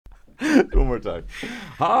more time.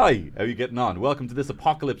 Hi, how are you getting on? Welcome to this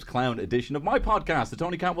Apocalypse Clown edition of my podcast, the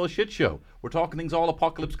Tony Cantwell Shit Show. We're talking things all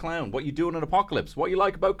Apocalypse Clown. What you do in an apocalypse, what you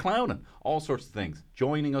like about clowning, all sorts of things.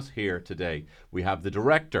 Joining us here today, we have the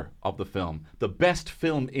director of the film, the best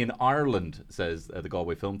film in Ireland, says the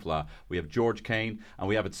Galway Film Fleadh. We have George Kane, and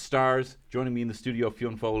we have its stars. Joining me in the studio,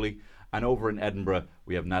 Fionn Foley, and over in Edinburgh,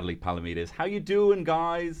 we have Natalie Palamides. How you doing,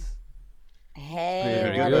 guys?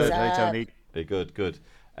 Hey, what is up? Hey, Tony. Hey, good.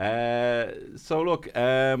 So look,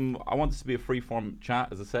 I want this to be a free-form chat,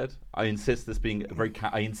 as I said. I insist this being a very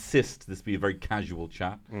be a very casual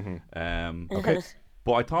chat. Okay.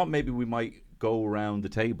 But I thought maybe we might go around the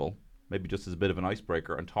table, maybe just as a bit of an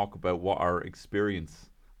icebreaker, and talk about what our experience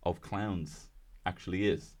of clowns actually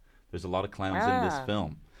is. There's a lot of clowns in this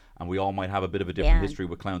film, and we all might have a bit of a different history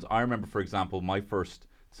with clowns. I remember, for example, my first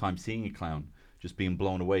time seeing a clown, just being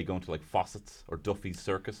blown away, going to like Fawcett's or Duffy's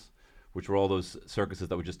Circus, which were all those circuses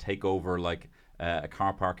that would just take over like a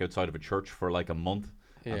car park outside of a church for like a month,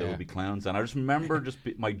 and there would be clowns. And I just remember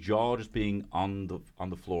my jaw just being on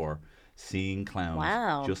the floor, seeing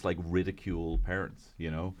clowns just like ridicule parents,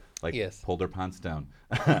 like pull their pants down.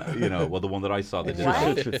 Well, the one that I saw, they did,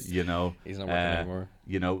 he's not working anymore.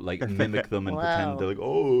 Like mimic them and pretend they're like,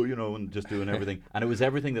 and just doing everything. And it was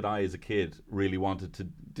everything that I, as a kid, really wanted to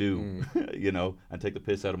do, and take the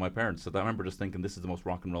piss out of my parents. So I remember just thinking, this is the most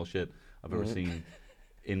rock and roll shit I've ever seen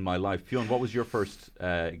in my life. Fionn, what was your first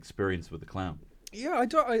experience with the clown? Yeah,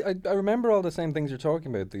 I remember all the same things you're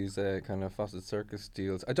talking about, these kind of Fawcett Circus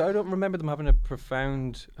deals. I don't remember them having a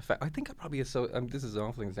profound effect. I think I probably this is an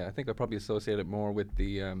awful thing to say. I think I probably associate it more with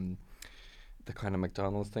the kind of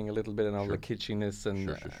McDonald's thing a little bit, and all the kitschiness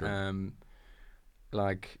and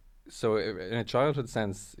so in a childhood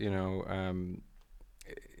sense,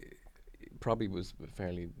 probably was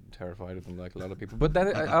fairly terrified of them, like a lot of people. But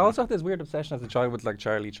then I also had this weird obsession as a child with like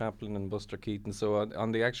Charlie Chaplin and Buster Keaton. So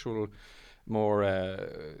on the actual more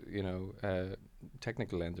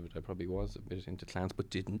technical end of it, I probably was a bit into clowns, but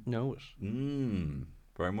didn't know it.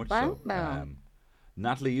 Very much so.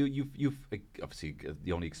 Natalie, you've obviously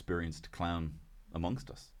the only experienced clown amongst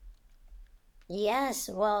us. Yes,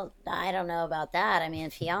 well, I don't know about that. I mean,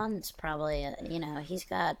 Fionn's probably, he's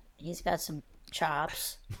got some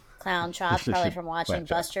chops, clown chops, probably from watching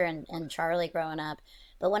Buster and Charlie growing up.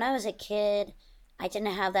 But when I was a kid, I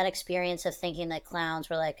didn't have that experience of thinking that clowns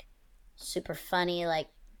were like super funny, like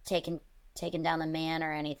taking down the man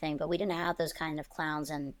or anything. But we didn't have those kind of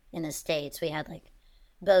clowns in the States. We had like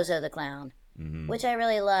Bozo the Clown, which I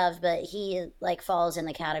really loved, but he like falls in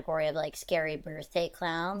the category of like scary birthday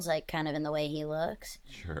clowns, like kind of in the way he looks.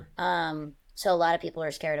 Sure. So a lot of people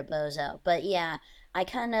are scared of Bozo. But yeah, I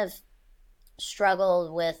kind of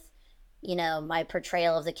struggled with my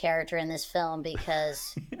portrayal of the character in this film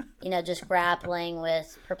because just grappling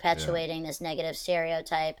with perpetuating this negative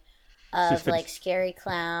stereotype of like scary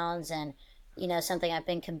clowns, and something I've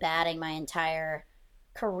been combating my entire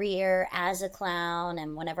career as a clown.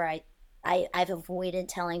 And whenever I've avoided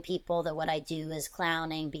telling people that what I do is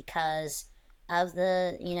clowning because of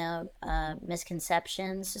the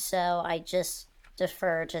misconceptions, so I just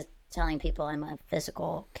defer to telling people I'm a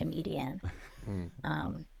physical comedian.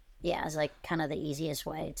 It's like kind of the easiest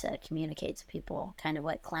way to communicate to people kind of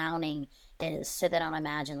what clowning is, so they don't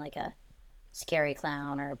imagine like a scary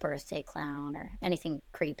clown or a birthday clown or anything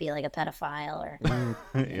creepy like a pedophile or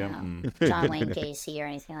John Wayne Gacy or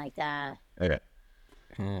anything like that. Okay.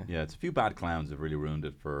 Yeah, it's a few bad clowns that really ruined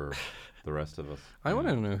it for the rest of us. I want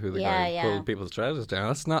to know who the guy who pulled people's trousers down.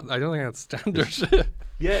 That's not. I don't think that's standard.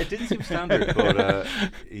 Yeah, it didn't seem standard, but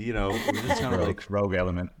it was just kind of rogue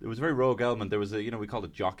element. It was a very rogue element. There was we called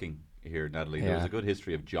it jocking here, Natalie. There was a good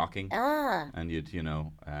history of jocking, and you'd it's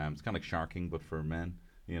kind of like sharking, but for men.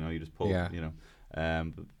 You just pull.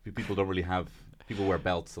 People don't really have. People wear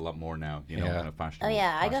belts a lot more now. Kind of fashion. Oh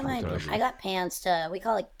yeah, I got pants. We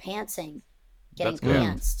call it pantsing. Getting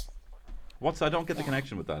pantsed. I don't get the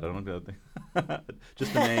connection with that. I don't get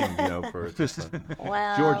just the name, for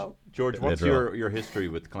well, George, what's your history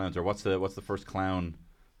with clowns, or what's the first clown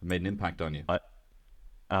that made an impact on you?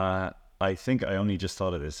 I think I only just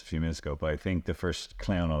thought of this a few minutes ago, but I think the first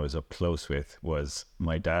clown I was up close with was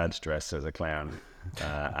my dad dressed as a clown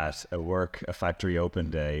at a factory open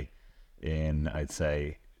day in, I'd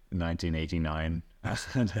say, 1989.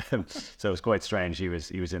 So it was quite strange. He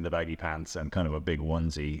was in the baggy pants and kind of a big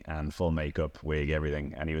onesie and full makeup, wig,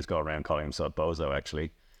 everything, and he was going around calling himself Bozo,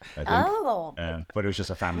 actually, I think. But it was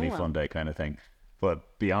just a family fun day kind of thing.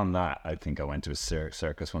 But beyond that, I think I went to a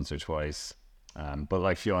circus once or twice. But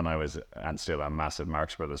like Fionn, I was, and still I'm, a massive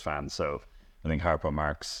Marx Brothers fan. So I think Harpo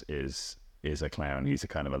Marx is a clown. He's a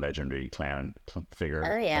kind of a legendary clown figure.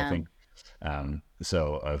 Oh yeah. I think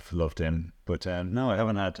So I've loved him. But no,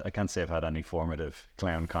 I can't say I've had any formative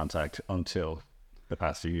clown contact until the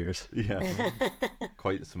past few years. Yeah,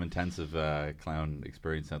 quite some intensive clown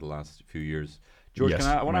experience in the last few years. George, Yes,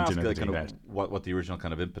 I want to went ask in you at the kind deep of end. what the original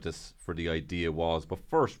kind of impetus for the idea was. But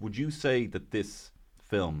first, would you say that this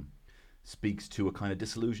film speaks to a kind of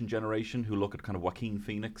disillusioned generation who look at kind of Joaquin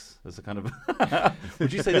Phoenix as a kind of?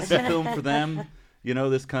 Would you say this is a film for them? You know,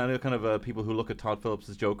 this kind of people who look at Todd Phillips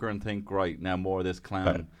as Joker and think, right now more of this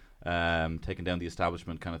clown taking down the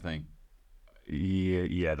establishment kind of thing.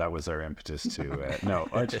 Yeah, that was our impetus to. No,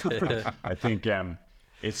 I think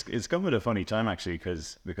it's come at a funny time actually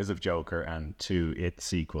because of Joker and two It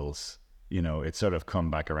sequels. You know, it's sort of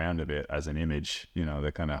come back around a bit as an image. You know,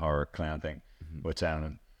 the kind of horror clown thing. But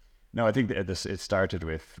no, I think that it started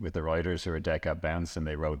with the writers who were Decap Bounce, and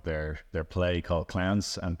they wrote their play called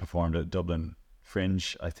Clowns and performed at Dublin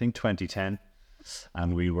Fringe, I think 2010.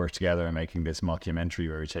 And we worked together in making this mockumentary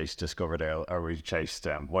where we chased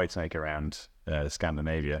Whitesnake around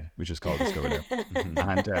Scandinavia, which is called Discoverdale.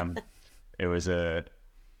 And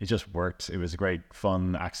it just worked. It was a great,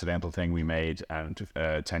 fun, accidental thing we made. And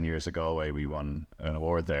 10 years ago, we won an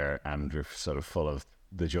award there, and we're sort of full of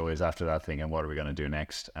the joys after that thing. And what are we going to do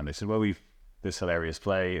next? And they said, well, we've this hilarious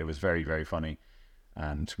play. It was very, very funny.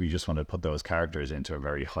 And we just wanted to put those characters into a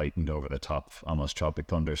very heightened, over the top, almost Tropic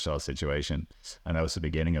Thunder style situation. And that was the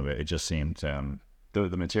beginning of it. It just seemed the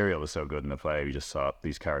material was so good in the play. We just thought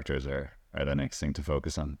these characters are the next thing to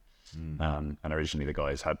focus on. And originally the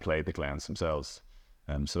guys had played the clowns themselves.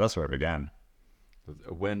 So that's where it began. I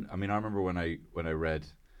remember when I read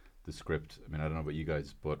the script. I mean, I don't know about you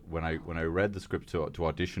guys, but when I read the script to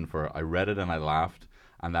audition for, I read it and I laughed.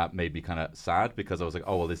 And that made me kind of sad because I was like,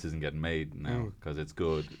 oh, well, this isn't getting made now because it's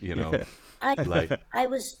good, you know. I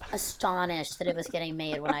was astonished that it was getting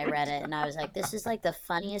made when I read it. And I was like, this is like the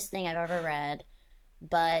funniest thing I've ever read.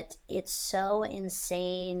 But it's so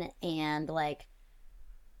insane and like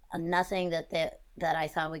nothing that I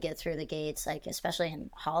thought would get through the gates, like especially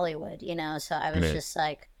in Hollywood, you know. So I was just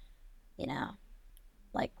like, you know,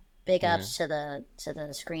 like big ups to the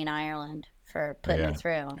Screen Ireland for putting it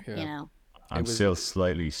through, you know. I'm still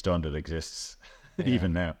slightly stunned it exists,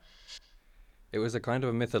 even now. It was a kind of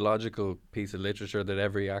a mythological piece of literature that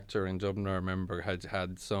every actor in Dublin, I remember,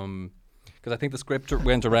 had some... Because I think the script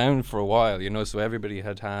went around for a while, you know, so everybody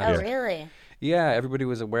had... Oh, really? Yeah, everybody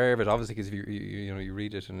was aware of it, obviously, because you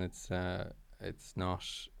read it and it's not...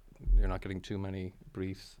 You're not getting too many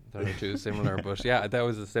briefs that are too similar. But yeah, that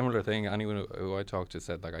was a similar thing. Anyone who I talked to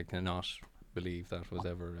said, like, I cannot believe that was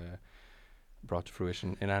ever... brought to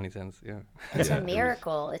fruition in any sense. It's a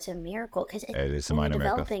miracle. It's a miracle because it is a when minor you're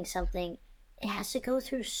miracle. developing something, it has to go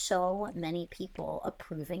through so many people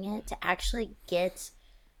approving it to actually get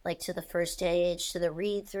like to the first stage, to the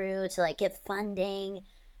read through, to like get funding,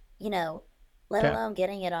 you know, let alone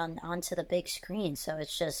getting it onto the big screen. So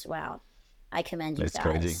it's just with I commend you It's guys.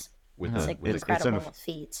 crazy. It's an incredible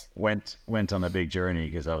feat. Went on a big journey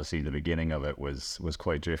because obviously the beginning of it was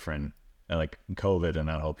quite different. Like COVID and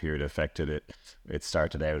that whole period affected it. It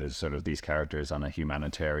started out as sort of these characters on a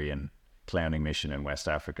humanitarian clowning mission in West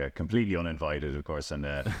Africa, completely uninvited, of course, and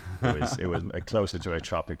it was closer to a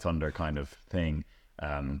Tropic Thunder kind of thing.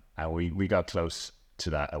 And we got close to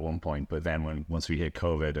that at one point, but then once we hit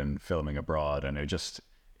COVID and filming abroad, and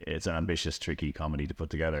it's an ambitious, tricky comedy to put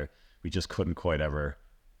together. We just couldn't quite ever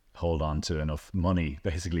hold on to enough money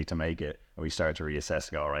basically to make it, and we started to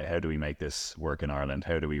reassess, go, all right, how do we make this work in Ireland?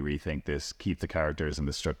 How do we rethink this, keep the characters and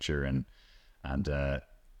the structure? And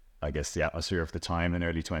I guess the atmosphere of the time in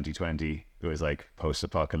early 2020, it was like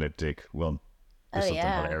post-apocalyptic. Well, there's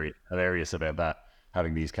something hilarious about that,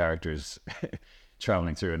 having these characters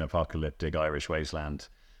traveling through an apocalyptic Irish wasteland.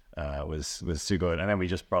 Was too good. And then we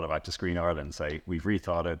just brought it back to Screen Ireland, say, we've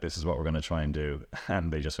rethought it, this is what we're going to try and do.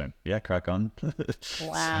 And they just went, yeah, crack on.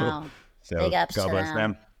 Wow. So Big ups God to bless them.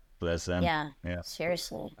 them. Bless them. Yeah. Yeah.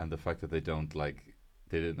 Seriously. And the fact that they didn't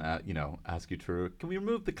ask you to, can we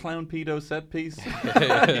remove the clown pedo set piece?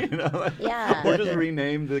 Yeah. Or just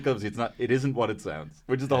rename because it isn't what it sounds,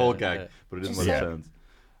 which is the whole gag, but it isn't what it sounds.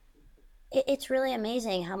 It's really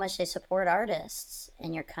amazing how much they support artists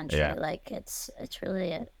in your country. Yeah. Like it's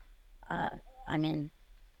really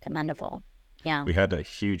commendable. Yeah. We had a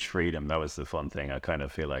huge freedom. That was the fun thing. I kind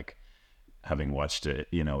of feel like, having watched it,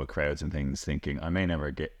 with crowds and things, thinking I may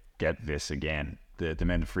never get this again. The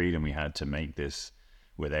amount of freedom we had to make this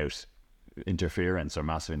without interference or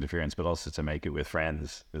massive interference, but also to make it with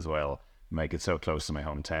friends as well. Make it so close to my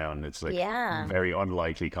hometown. It's like a very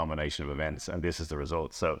unlikely combination of events, and this is the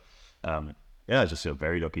result. So, I just feel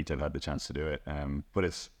very lucky to have had the chance to do it. But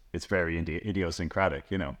it's very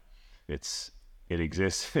idiosyncratic, it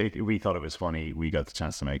exists. We thought it was funny. We got the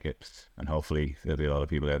chance to make it, and hopefully there'll be a lot of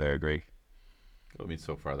people out there agree. I mean,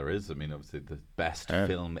 so far there is. I mean, obviously the best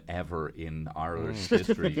film ever in Irish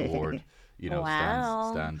history award,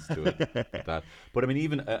 Wow. stands to it. That, but I mean,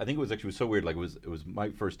 even I think it was so weird. Like it was my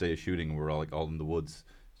first day of shooting, and we were all in the woods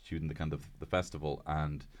shooting the kind of the festival,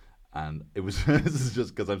 and it was this is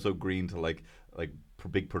just because I'm so green to like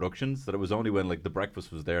big productions that it was only when like the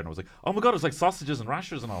breakfast was there and I was like, oh my god, it's like sausages and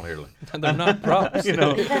rashers and all here, like, And they're not props.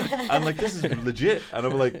 and like this is legit, and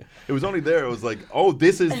I'm like, it was only there, I was like, oh,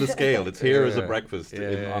 this is the scale, it's here as a breakfast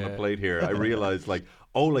on a plate here. I realized like,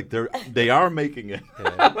 oh, like they are making it.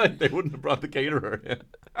 Like they wouldn't have brought the caterer in.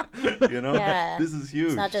 This is huge.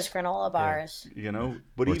 It's not just granola bars. But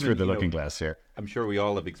We're even through the looking glass here. I'm sure we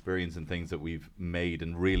all have experience in things that we've made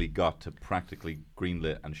and really got to practically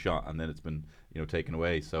greenlit and shot, and then it's been taken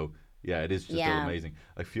away. So yeah, it is just still amazing.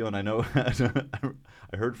 Like Fionn, I know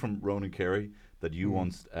I heard from Ronan Carey that you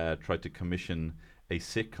once tried to commission a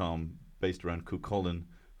sitcom based around Cuchulainn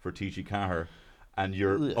for T.G. Cahir, and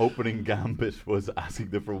your opening gambit was asking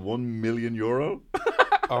them for €1 million.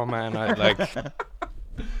 Oh man,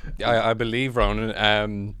 I believe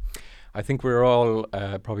Ronan. I think we're all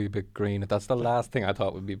probably a bit green. That's the last thing I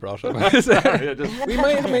thought would be brought up. We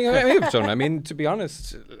might have done. I mean, to be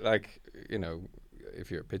honest, if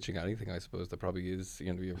you're pitching anything, I suppose there probably is.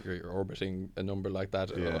 You're orbiting a number like that.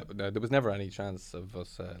 There was never any chance of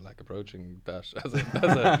us approaching that.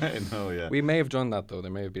 I know, yeah. We may have done that though.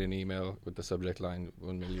 There may have been an email with the subject line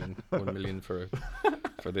 $1 million for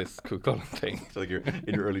this Cuchulainn thing. So like you're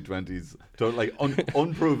in your early 20s, like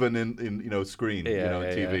unproven in screen,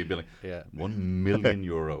 TV, be like €1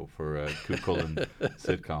 million for a Cuchulainn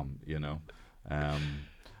sitcom,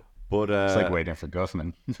 But it's like waiting for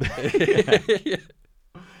Guffman.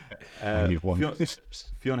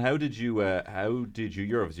 Fionn, how did you?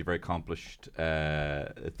 You're obviously a very accomplished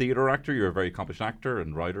theatre actor. You're a very accomplished actor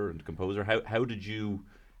and writer and composer. How did you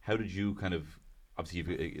kind of, obviously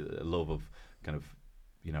you've a love of kind of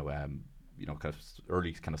kind of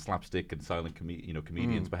early kind of slapstick and silent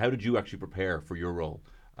comedians. But how did you actually prepare for your role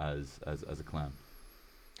as a clown?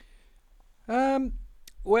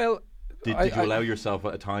 Well, did you allow yourself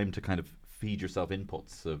a time to kind of feed yourself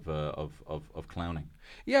inputs of clowning?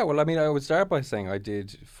 Yeah, well, I mean, I would start by saying I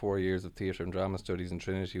did 4 years of theatre and drama studies in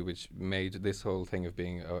Trinity, which made this whole thing of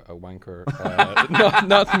being a wanker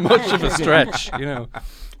not much of a stretch,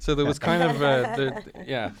 So there was kind of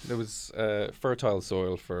there was fertile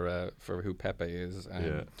soil for who Pepe is.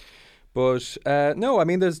 But no, I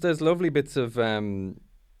mean, there's lovely bits of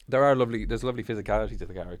there's lovely physicality to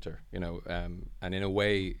the character, and in a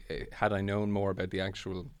way, had I known more about the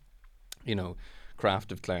actual,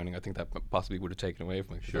 craft of clowning, I think that possibly would have taken away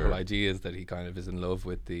from it. Sure. The whole idea is that he kind of is in love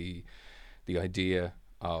with the idea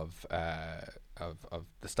of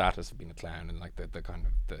the status of being a clown, and like the kind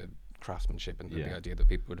of the craftsmanship and the idea that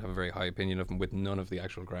people would have a very high opinion of him with none of the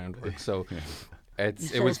actual groundwork. So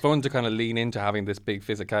it was fun to kind of lean into having this big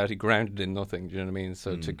physicality grounded in nothing. Do you know what I mean?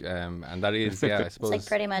 So and that is I suppose it's like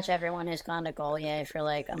pretty much everyone who's gone to Goliath for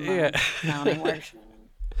like a month clowning workshop.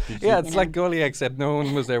 It's like Goliath, except no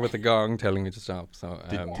one was there with a gong telling me to stop. So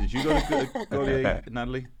did you go to Goliath,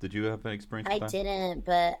 Natalie? Did you have an experience with that? I didn't,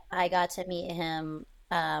 but I got to meet him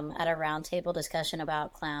at a roundtable discussion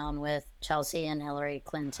about clown with Chelsea and Hillary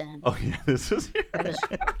Clinton. Oh yeah, this was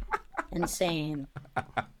insane.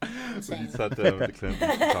 So you sat down with the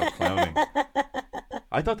Clintons to talk clowning.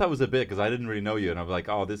 I thought that was a bit because I didn't really know you, and I was like,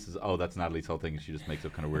 that's Natalie's whole thing. She just makes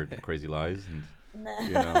up kind of weird, crazy lies, and most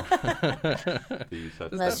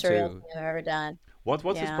surreal thing I've ever done.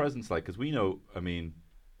 What's his presence like? Because we know, I mean,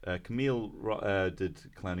 Camille did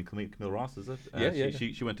clowning. Camille Ross, is it?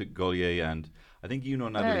 She went to Goliath, and I think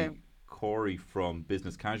Natalie. Corey from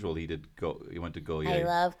Business Casual. He went to Goliath. I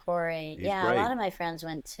love Corey. He's great. A lot of my friends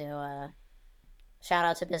went to. Shout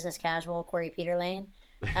out to Business Casual, Corey Peterlane.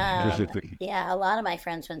 A lot of my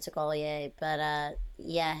friends went to Goliath, but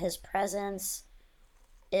his presence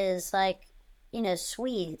is like,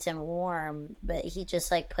 sweet and warm, but he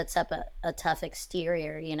just like puts up a tough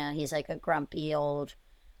exterior. He's like a grumpy old,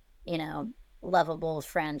 lovable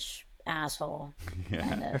French asshole. Yeah.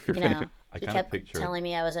 Kind of, he kept telling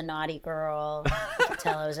me I was a naughty girl. I could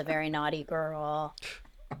tell I was a very naughty girl,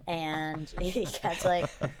 and he kept like,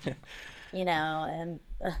 and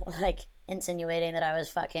like insinuating that I was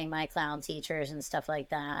fucking my clown teachers and stuff like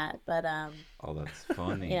that. But oh, that's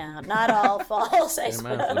funny. Not all false, I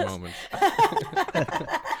suppose. Man for the moment.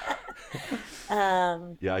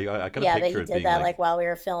 Yeah, I kind of Yeah, but picture he it did being that like, like while we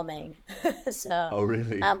were filming. So, oh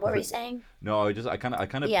really? what were you saying? No, I kind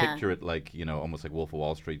of Yeah. picture it like, almost like Wolf of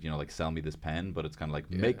Wall Street, like sell me this pen, but it's kind of like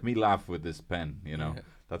Yeah. make me laugh with this pen, Yeah.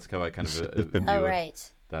 That's how I kind of Oh, view it.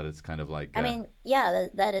 right. That it's kind of like, I mean, yeah,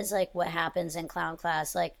 that is like what happens in clown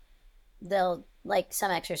class. Like they'll like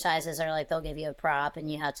some exercises are like they'll give you a prop and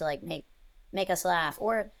you have to like make us laugh.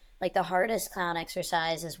 Or like the hardest clown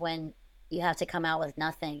exercise is when you have to come out with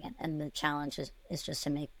nothing and the challenge is just to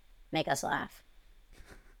make us laugh.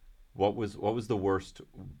 what was the worst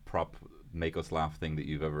prop make us laugh thing that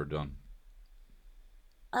you've ever done?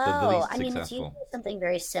 The Oh, least I mean, it's usually successful. something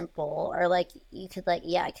very simple, or like you could like,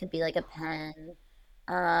 yeah, it could be like a pen.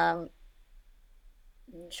 Um,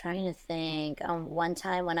 I'm trying to think. One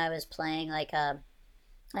time when I was playing like a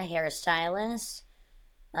hairstylist,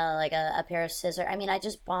 like a pair of scissors. I mean, I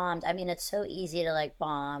just bombed. I mean, it's so easy to like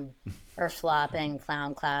bomb or flop in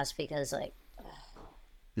clown class because like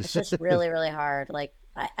it's just really, really hard. Like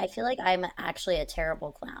I feel like I'm actually a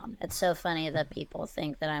terrible clown. It's so funny that people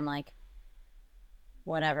think that I'm like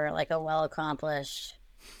whatever, like a well accomplished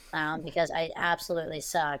clown because I absolutely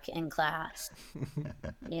suck in class.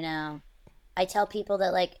 You know, I tell people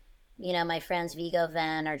that like, my friends Vigo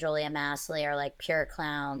Venn or Julia Massley are like pure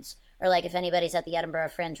clowns. Or like if anybody's at the Edinburgh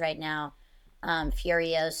Fringe right now,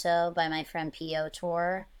 Furioso by my friend Pio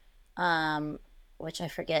tour, um, which I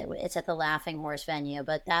forget. It's at the Laughing Horse venue,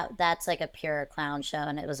 but that's like a pure clown show,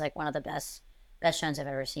 and it was like one of the best shows I've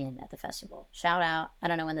ever seen at the festival. Shout out! I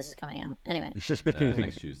don't know when this is coming out. Anyway,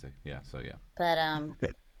 Next Tuesday. Yeah, so yeah. but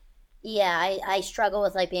yeah, I struggle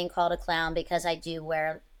with like being called a clown because I do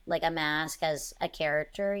wear like a mask as a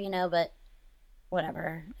character, but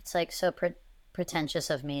whatever. It's like so pretentious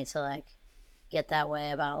of me to like get that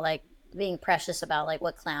way about like being precious about like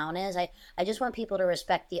what clown is. I just want people to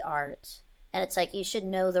respect the art. And it's like you should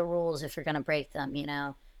know the rules if you're going to break them.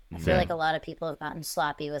 I feel Yeah. like a lot of people have gotten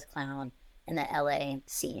sloppy with clown in the LA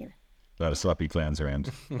scene. A lot of sloppy clowns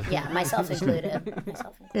around. Yeah, myself included.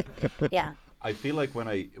 Myself included. Yeah. I feel like when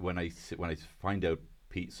I find out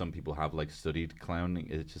some people have like studied clowning,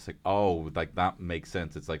 it's just like, oh, like that makes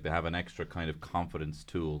sense. It's like they have an extra kind of confidence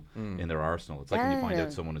tool in their arsenal. It's like when you find Yeah.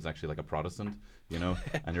 out someone is actually like a Protestant,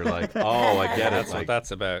 and you're like, oh, I get it. That's Like, what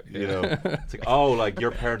that's about. it's like, oh, like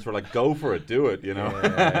your parents were like, go for it, do it, and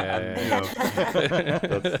that's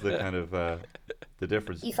the kind of the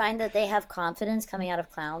difference. You find that they have confidence coming out of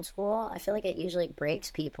clown school? I feel like it usually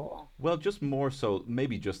breaks people. Well, just more so,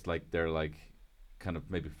 maybe just like they're like kind of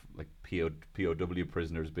maybe like POW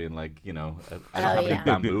prisoners being like, I don't have any yeah.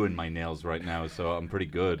 bamboo in my nails right now, so I'm pretty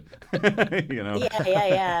good.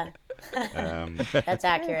 Yeah. Um, That's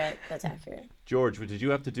accurate. That's accurate. George, did you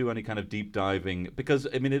have to do any kind of deep diving? Because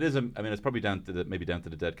I mean, it's probably down to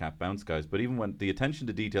the Dead Cat Bounce guys, but even when the attention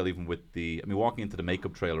to detail, even with walking into the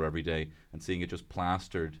makeup trailer every day and seeing it just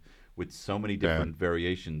plastered with so many different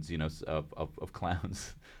variations, of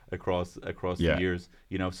clowns across Yeah. the years.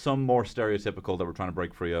 Some more stereotypical that we're trying to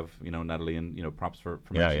break free of. Natalie, and props for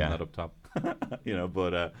mentioning that up top.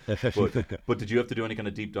 But did you have to do any kind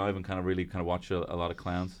of deep dive and kind of really kind of watch a lot of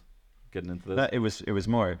clowns getting into this? It was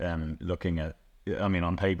more looking at. I mean,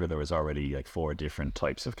 on paper there was already like 4 different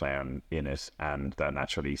types of clown in it, and that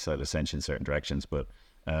naturally set ascension in certain directions. But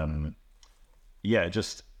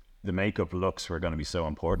just the makeup looks were going to be so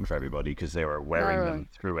important for everybody because they were wearing them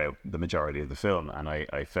throughout the majority of the film, and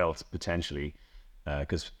I felt potentially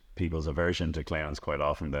because people's aversion to clowns quite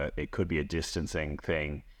often that it could be a distancing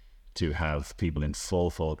thing to have people in full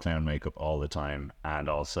clown makeup all the time, and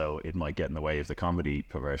also it might get in the way of the comedy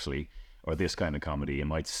perversely, or this kind of comedy. It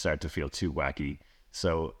might start to feel too wacky.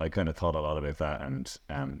 So I kind of thought a lot about that,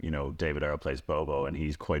 and David Earl plays Bobo, and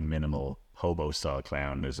he's quite minimal hobo style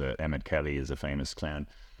clown. There's Emmett Kelly is a famous clown.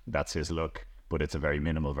 That's his look, but it's a very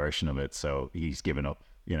minimal version of it. So he's given up.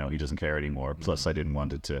 He doesn't care anymore. Plus, I didn't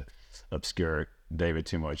want it to obscure David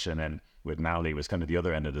too much. And then with Natalie was kind of the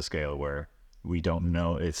other end of the scale where we don't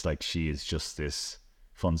know. It's like she is just this.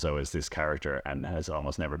 Funzo is this character and has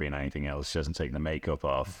almost never been anything else. She hasn't taken the makeup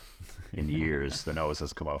off in years. The nose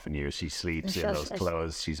has come off in years. She sleeps in those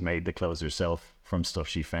clothes. She's made the clothes herself from stuff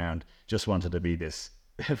she found. Just wanted to be this.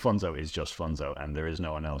 Funzo is just Funzo, and there is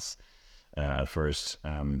no one else at first.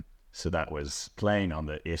 So that was playing on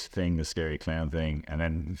the it thing, the scary clown thing. And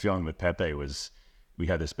then Fionn with Pepe we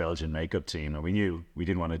had this Belgian makeup team, and we knew we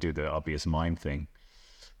didn't want to do the obvious mime thing.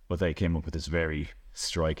 But they came up with this very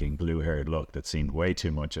striking blue-haired look that seemed way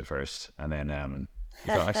too much at first. And then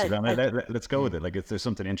We thought, actually, let's go with it. Like, if there's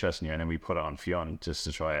something interesting here, and then we put on Fionn just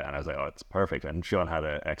to try it, and I was like, oh, it's perfect. And Fionn had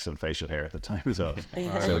an excellent facial hair at the time as well.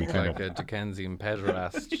 I So we looked kind like a Dickensian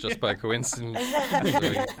pederast just by coincidence.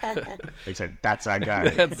 They said, that's our guy.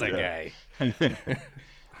 That's a guy.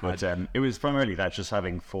 But it was primarily that, just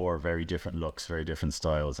having 4 very different looks, very different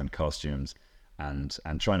styles and costumes, and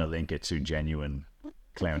trying to link it to genuine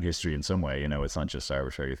clown history in some way. You know, it's not just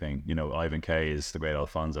arbitrary thing. You know, Ivan Kay is the great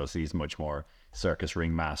Alfonso, so he's much more circus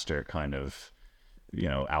ringmaster kind of, you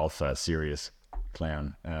know, alpha serious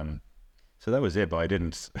clown. So that was it. But I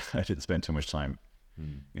didn't spend too much time,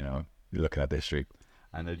 you know, looking at the history.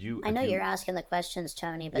 And I know you're asking the questions,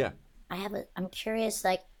 Tony, but Yeah. I'm curious,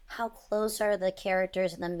 like, how close are the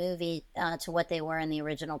characters in the movie to what they were in the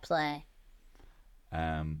original play?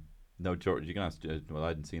 No, George, you can ask. Well, I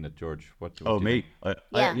hadn't seen it, George. What Oh, do you me? think?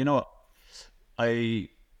 Yeah. You know,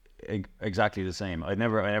 exactly the same. I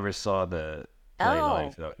never saw the play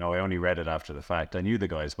Oh. live. No, I only read it after the fact. I knew the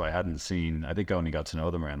guys, but I hadn't seen. I think I only got to know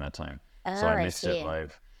them around that time, so Oh, I I missed see. it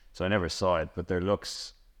live. So I never saw it, but their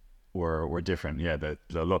looks were different. Yeah, the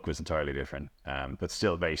look was entirely different, but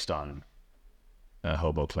still based on a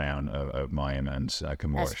hobo clown of mime and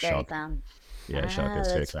Kimura That's very Shock. clown. Yeah, Shock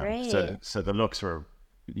is that's clown. great. So the looks were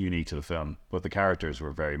unique to the film, but the characters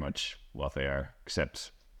were very much what they are,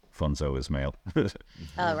 except Funzo is male.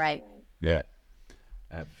 Oh, right. Yeah.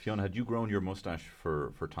 Fionn, had you grown your mustache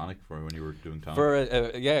for Tonic for when you were doing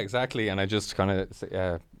Tonic? Yeah, exactly. And I just kind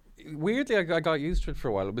of weirdly, I got used to it for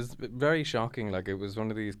a while. It was very shocking. Like, it was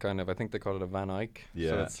one of these kind of, I think they call it a Van Eyck. So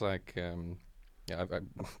Yeah. it's like, yeah, I've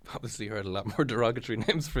obviously heard a lot more derogatory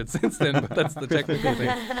names for it since then, but that's the technical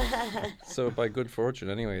thing. So by good fortune,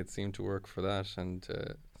 anyway, it seemed to work for that, and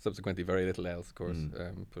subsequently very little else, of course.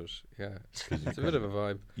 But yeah, it's a bit of a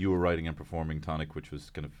vibe. You were writing and performing Tonic, which was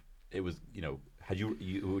kind of, it was, you know,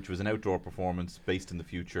 which was an outdoor performance based in the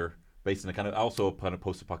future, based in a kind of also a kind of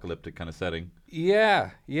post-apocalyptic kind of setting. Yeah,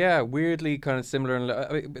 weirdly kind of similar. And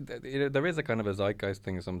I mean, but there is a kind of a zeitgeist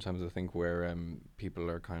thing sometimes, I think, where people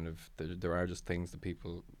are kind of, there are just things that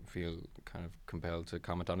people feel kind of compelled to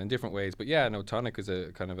comment on in different ways. But yeah, no, Tonic is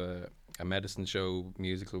a kind of a medicine show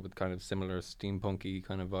musical with kind of similar steampunky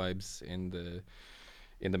kind of vibes in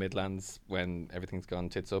the Midlands when everything's gone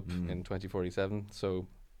tits up in 2047. So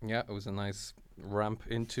yeah, it was a nice ramp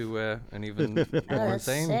into an even Oh, more that's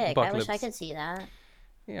insane sick. I apocalypse. wish I could see that.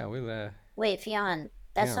 Yeah, we'll Wait, Fionn,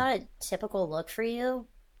 that's Yeah. not a typical look for you.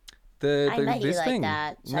 I met you this like thing.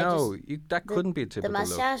 that, so I No, just- that couldn't be a The typical look.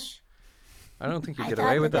 mustache? I don't think you I get thought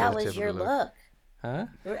away with that as a was your typical look. Huh?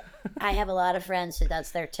 I have a lot of friends who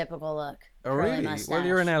that's their typical look. Oh, curly really? mustache. Well,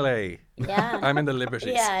 you're in LA. Yeah. I'm in the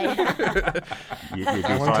Liberties. Yeah. You'd be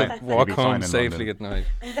I want fine- to you'd walk be fine home in safely London.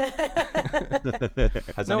 at night.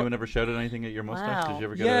 Has anyone ever shouted anything at your mustache? Wow. Did you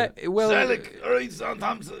ever get Yeah, well, Selick, all right, Son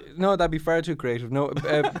Thompson. no, that'd be far too creative. No,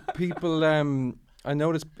 people. I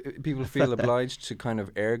notice people feel obliged to kind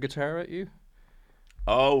of air guitar at you.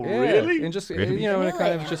 Oh, Yeah, really? and just Really? you know, in a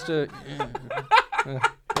kind of Really? just a.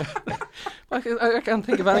 I can't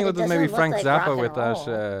think of anyone it that maybe doesn't look Frank like rock Zappa and with roll.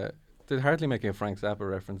 that. They're hardly making a Frank Zappa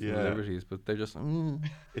reference in Yeah. the Liberties, but they're just.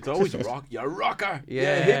 It's always rock. You're a rocker.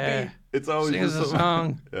 Yeah. hippie. It's always Sing us just a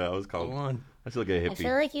song. Yeah, I was Go called. on. I still get I hippie.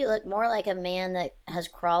 feel like you look more like a man that has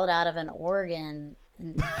crawled out of an organ,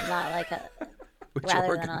 and not like a rather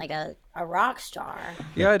organ? than like a rock star.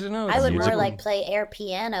 Yeah, I don't know. I it's would more musical. like play air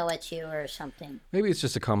piano at you or something. Maybe it's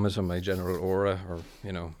just a comment on my general aura, or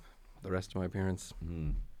the rest of my appearance.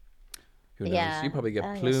 Who knows? Yeah, You probably get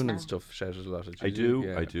I guess Plune and so. stuff shouted a lot at you. I do.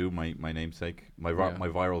 Yeah. I do. My namesake. My Yeah. my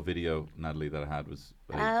viral video, Natalie, that I had was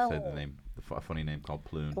I said the name, a funny name called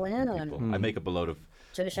Plune. Plune. I make up a load of.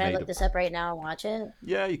 So should I Made look up. this up right now and watch it?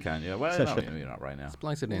 Yeah, you can. Yeah, well, no, you're not right now.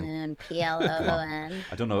 Splice it in. And Plon.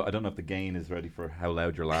 I don't know. I don't know if the gain is ready for how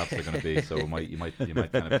loud your laughs are going to be. So you might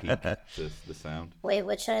kind of peak the sound. Wait,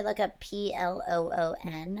 what should I look up? Plon.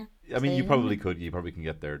 I mean, you Plune? probably could. You probably can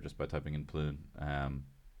get there just by typing in Plune.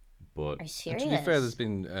 But Are you serious? To be fair, there's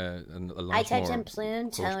been a lot I typed more in Plune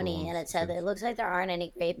cultural Tony, and ones it said since. it looks like there aren't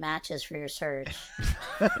any great matches for your search.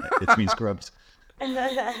 It's been scrubbed.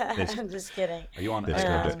 I'm just kidding. are you on This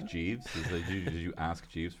Ask guy. Jeeves? Did you ask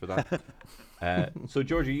Jeeves for that? So,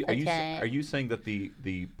 Georgie, Okay. are you saying that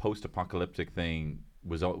the post-apocalyptic thing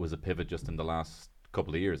was a pivot just in the last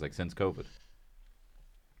couple of years, like since COVID?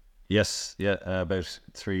 Yes, yeah, about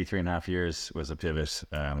 3.5 years was a pivot.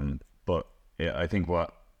 But yeah, I think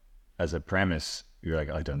as a premise, you're like,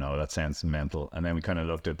 I don't know, that sounds mental. And then we kind of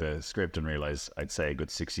looked at the script and realized I'd say a good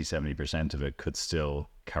 60-70% of it could still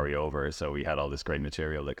carry over. So we had all this great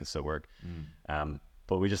material that could still work.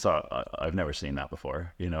 But we just thought, I've never seen that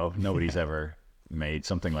before. Nobody's ever made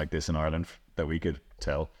something like this in Ireland that we could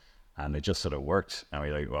tell. And it just sort of worked. And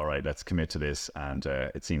we were like, all right, let's commit to this. And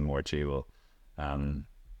it seemed more achievable. And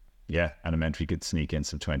it meant we could sneak in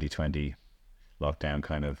some 2020 lockdown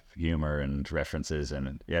kind of humor and references.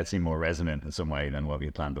 And it seemed more resonant in some way than what we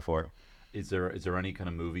had planned before. Is there any kind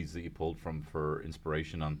of movies that you pulled from for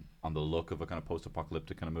inspiration on the look of a kind of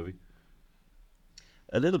post-apocalyptic kind of movie?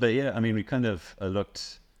 A little bit, yeah. I mean, we kind of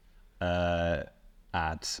looked at,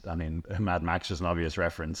 Mad Max is an obvious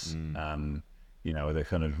reference, the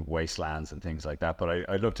kind of wastelands and things like that. But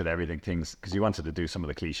I looked at things, because you wanted to do some of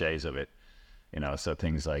the cliches of it, so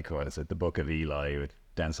things like, The Book of Eli with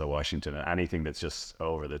Denzel Washington, and anything that's just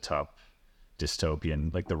over the top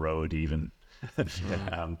dystopian, like The Road even.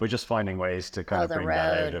 We're just finding ways to kind of bring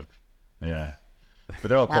that out of, but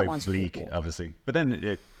they're all quite bleak, cool. Obviously. But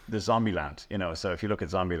then there's Zombieland, so if you look at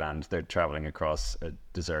Zombieland, they're traveling across a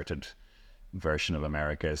deserted version of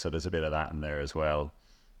America, so there's a bit of that in there as well.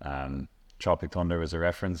 Tropic Thunder was a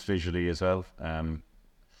reference visually as well.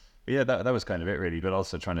 That was kind of it really, but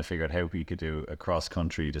also trying to figure out how we could do a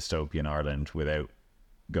cross-country dystopian Ireland without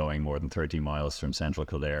going more than 30 miles from central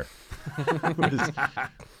Kildare.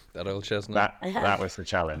 That old chestnut. That was the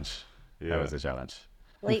challenge. Yeah. That was the challenge.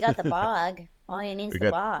 Well, you got the bog. All you need is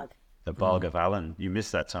the bog. The bog of Allen. You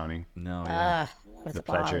missed that, Tony. No, the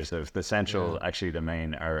pleasures of the central. Actually,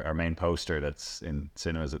 our main poster that's in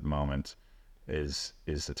cinemas at the moment is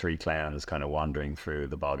the three clowns kind of wandering through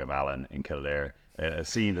the bog of Allen in Kildare. A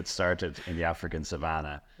scene that started in the African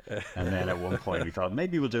savannah, and then at one point we thought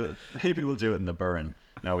maybe we'll do it. Maybe we'll do it in the Burren.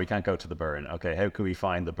 No, we can't go to the Burren. Okay, how can we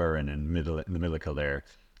find the Burren in the middle of Kildare?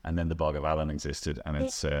 And then the bog of Allen existed, and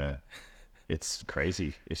it's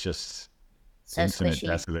crazy. It's just so infinite, squishy.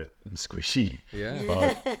 Desolate, and squishy. Yeah,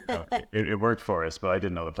 but, it worked for us, but I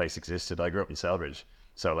didn't know the place existed. I grew up in Selbridge,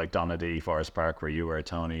 so like Donadee, Forest Park, where you were,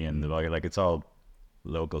 Tony, and the bog, like it's all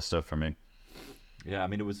local stuff for me. Yeah, I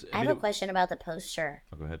mean it was. I have a question about the poster.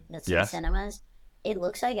 Oh, go ahead. That's in cinemas. It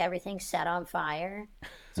looks like everything's set on fire.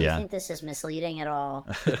 Do you think this is misleading at all?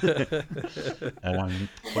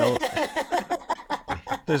 Well,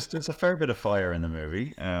 there's a fair bit of fire in the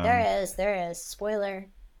movie. There is. Spoiler.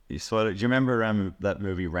 Do you remember that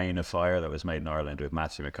movie Reign of Fire that was made in Ireland with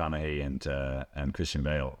Matthew McConaughey and Christian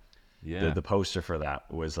Bale? Yeah. The poster for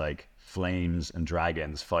that was like flames and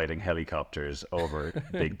dragons fighting helicopters over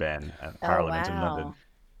Big Ben at Parliament in London.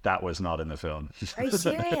 That was not in the film. Are you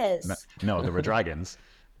serious? No, there were dragons,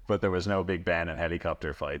 but there was no Big Ben and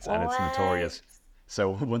helicopter fights, and it's notorious. So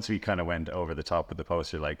once we kind of went over the top with the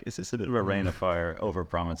poster, like, is this a bit of a Reign of Fire,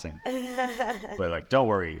 over-promising? But like, don't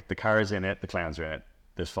worry, the car's in it, the clowns are in it,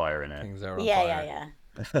 there's fire in it. things are on fire. Yeah.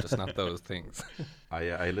 Just not those things.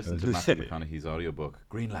 I listened to Matthew McConaughey's audiobook,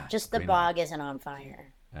 Greenland. Just the bog isn't on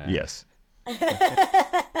fire. Yes. But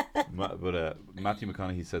Matthew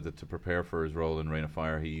McConaughey said that to prepare for his role in Reign of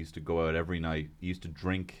Fire, he used to go out every night. He used to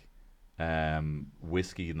drink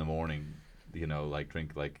whiskey in the morning.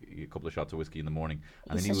 Drink like a couple of shots of whiskey in the morning.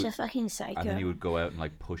 And He's then such a fucking psycho. And then he would go out and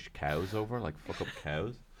like push cows over, like fuck up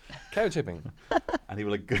cows. Cow chipping. And he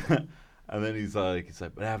would like, and then he's like,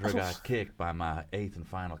 but after I got kicked by my 8th and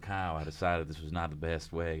final cow, I decided this was not the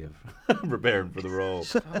best way of preparing for the role.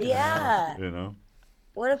 Yeah.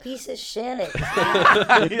 What a piece of shit.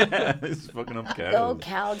 Yeah, he's fucking up cows. Go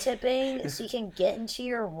cow tipping so you can get into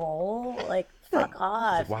your role? Like, fuck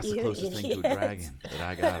off. Like, what's the closest thing to a dragon that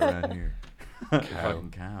I got around here?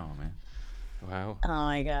 Fucking cow, man. Wow. Oh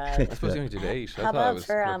my god. I suppose you only did 8. I How thought about it was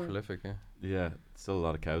for, quite prolific, Yeah, still a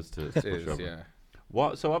lot of cows to It push is, over.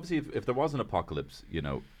 yeah. So obviously, if there was an apocalypse,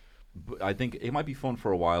 I think it might be fun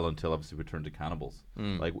for a while until obviously we turn to cannibals.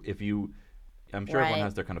 Like I'm sure everyone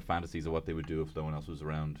has their kind of fantasies of what they would do if no one else was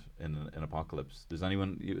around in an apocalypse. Does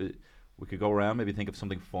anyone? We could go around, maybe think of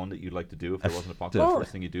something fun that you'd like to do if there was an apocalypse.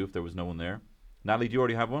 First thing you do if there was no one there. Natalie, do you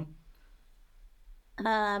already have one?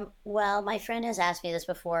 Well, my friend has asked me this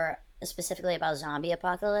before, specifically about zombie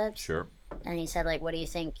apocalypse. Sure. And he said, like, what do you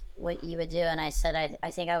think what you would do? And I said,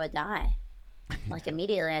 I think I would die. Like,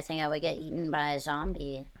 immediately, I think I would get eaten by a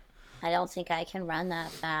zombie. I don't think I can run that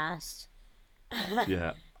fast.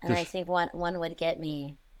 Yeah. And I think one would get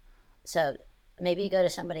me. So maybe you go to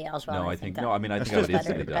somebody else while I think I think I would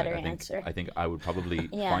instantly die. Better answer. I think I would probably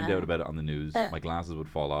find out about it on the news. My glasses would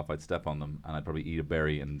fall off. I'd step on them, and I'd probably eat a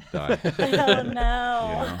berry and die. Oh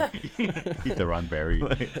no! Eat the wrong berry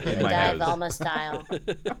in my house. Velma style.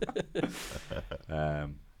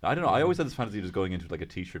 I don't know. I always had this fantasy of just going into like a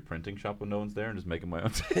t-shirt printing shop when no one's there and just making my own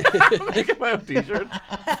t-shirt.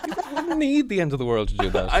 You wouldn't need the end of the world to do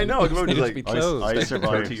that. I know. It just needed to be closed. I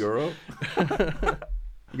survived. €30.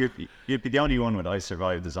 You'd be the only one with "I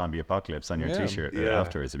survived the zombie apocalypse" on your T-shirt. Yeah.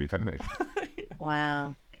 Afterwards, it'd be perfect.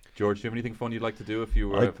 Wow. George, do you have anything fun you'd like to do if you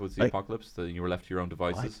were if it was the apocalypse and you were left to your own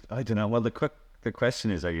devices? I don't know. Well, the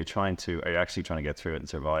question is, are you actually trying to get through it and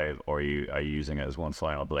survive, or are you using it as one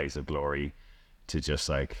final blaze of glory to just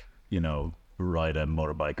like, ride a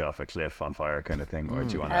motorbike off a cliff on fire kind of thing, or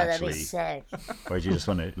do you want to that'd be sick. or do you just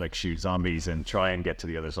want to like shoot zombies and try and get to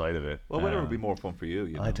the other side of it? Well, whatever would be more fun for you,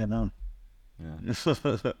 you know? I don't know. Yeah. Just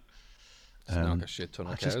knock a shit ton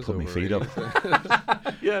of cows just put my over, feet really.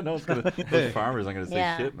 up. Yeah, no, it's gonna. Those farmers aren't gonna say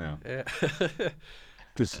Yeah. shit now. Yeah.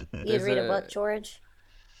 You'd read a book, George?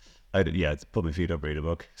 Put my feet up, read a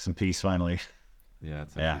book. Some peace finally. Yeah,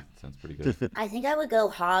 it sounds pretty good. I think I would go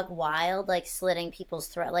hog wild, like slitting people's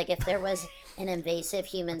throat. Like if there was an invasive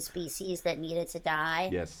human species that needed to die,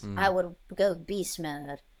 Yes. I would go beast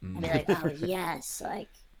mode and be like, oh yes, like.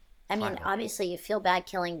 I mean, obviously, you would feel bad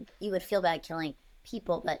killing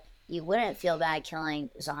people, but you wouldn't feel bad killing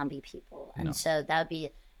zombie people, and so that would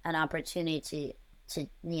be an opportunity to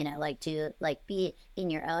be in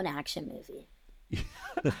your own action movie.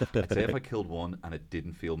 I'd say if I killed one and it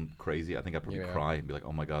didn't feel crazy, I think I'd probably cry and be like,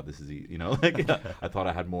 "Oh my god, this is like I thought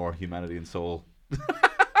I had more humanity and soul."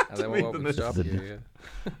 And then what would stop you? Yeah.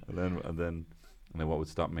 and then what would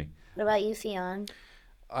stop me? What about you, Fionn?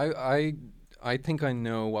 I think I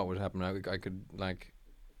know what would happen. I could like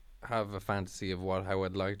have a fantasy of how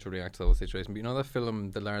I'd like to react to those situations. But you know that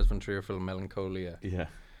film, the Lars von Trier film Melancholia? Yeah.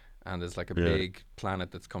 And there's like a big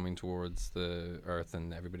planet that's coming towards the Earth,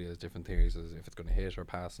 and everybody has different theories as if it's going to hit or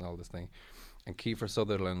pass and all this thing. And Kiefer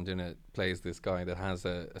Sutherland in it plays this guy that has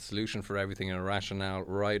a solution for everything and a rationale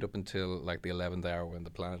right up until like the 11th hour when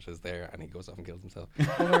the planet is there and he goes off and kills himself.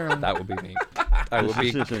 That would be me. I would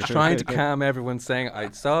be trying to calm everyone, saying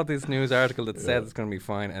I saw this news article that said it's going to be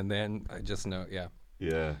fine, and then I just know,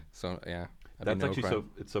 Yeah. So that's actually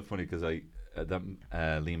it's so funny because that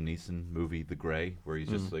Liam Neeson movie The Grey, where he's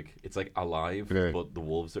just like, it's like Alive, but the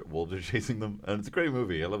wolves are chasing them, and it's a great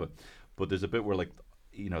movie. I love it. But there's a bit where like,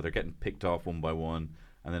 they're getting picked off one by one,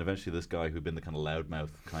 and then eventually this guy who'd been the kind of loudmouth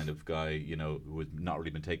kind of guy, who had not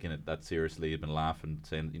really been taking it that seriously, had been laughing,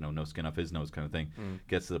 saying, no skin off his nose kind of thing,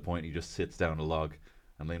 gets to the point he just sits down a log,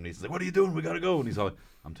 and Liam Neeson's like, "What are you doing? We gotta go." And he's all like,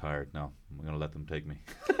 "I'm tired. No, I'm gonna let them take me."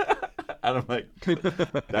 And I'm like,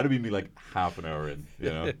 that'd be me like half an hour in,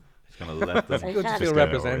 just gonna let them. Good to feel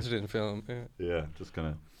represented in film. Yeah, I'm just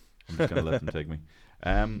gonna let them take me.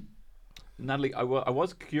 Natalie, I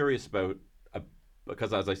was curious about,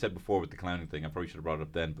 because as I said before with the clowning thing, I probably should have brought it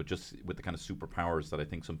up then, but just with the kind of superpowers that I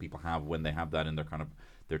think some people have when they have that in their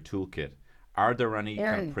toolkit, are there any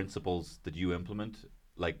kind of principles that you implement,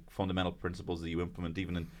 like fundamental principles that you implement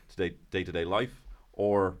even in day-to-day life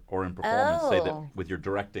or in performance, say that with your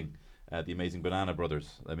directing, The Amazing Banana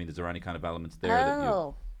Brothers? I mean, is there any kind of elements there that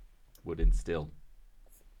you would instill?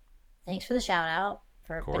 Thanks for the shout out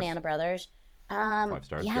for Banana Brothers. 5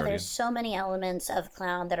 stars. Yeah, there's so many elements of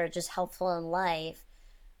clown that are just helpful in life.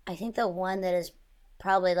 I think the one that is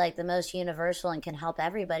probably like the most universal and can help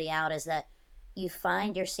everybody out is that you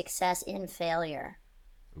find your success in failure.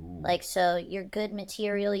 Ooh. Like, so your good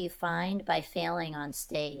material you find by failing on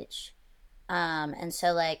stage. And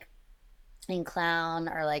so like in clown,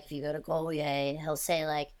 or like if you go to Goliath, he'll say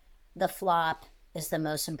like the flop is the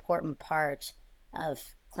most important part of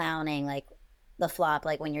clowning, like the flop,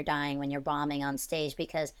 like when you're dying, when you're bombing on stage,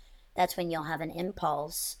 because that's when you'll have an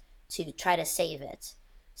impulse to try to save it.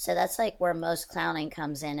 So that's like where most clowning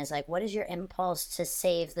comes in, is like, what is your impulse to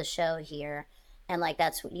save the show here? And like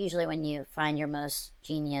that's usually when you find your most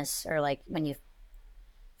genius, or like when you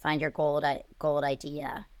find your gold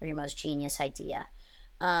idea, or your most genius idea.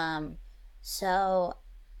 So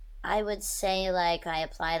I would say like I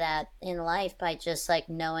apply that in life by just like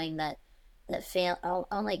knowing that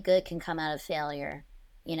only good can come out of failure,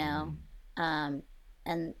 and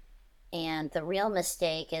the real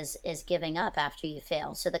mistake is giving up after you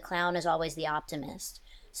fail. So the clown is always the optimist.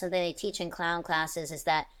 Something they teach in clown classes is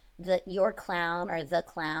that your clown, or the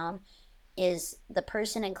clown, is the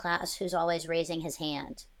person in class who's always raising his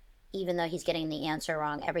hand, even though he's getting the answer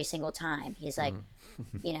wrong every single time. He's like,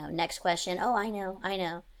 next question. Oh, I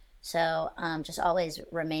know. So just always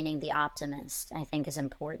remaining the optimist, I think, is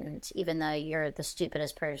important, even though you're the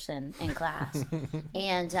stupidest person in class.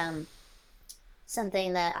 And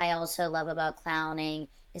something that I also love about clowning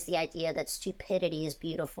is the idea that stupidity is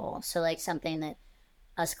beautiful. So like something that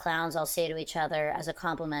us clowns all say to each other as a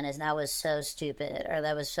compliment is, "That was so stupid," or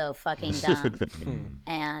 "That was so fucking dumb,"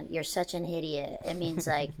 and "You're such an idiot." It means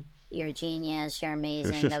like you're a genius, you're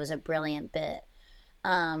amazing, that was a brilliant bit.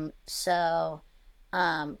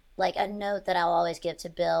 Like a note that I'll always give to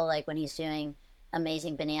Bill, like when he's doing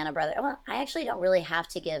Amazing Banana Brother. Well, I actually don't really have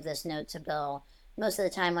to give this note to Bill most of the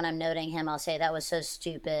time when I'm noting him, I'll say that was so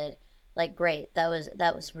stupid. Like, great, that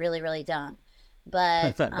was really really dumb.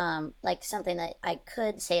 But like something that I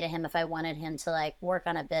could say to him if I wanted him to like work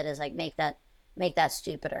on a bit is like make that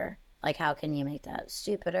stupider. Like, how can you make that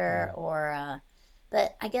stupider? Or,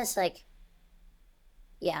 but I guess like,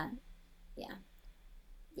 yeah, yeah,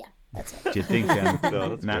 yeah. That's it. Do you think,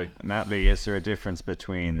 No, that's great. Natalie, is there a difference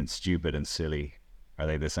between stupid and silly? Are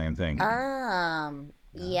they the same thing?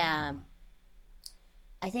 Yeah.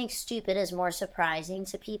 I think stupid is more surprising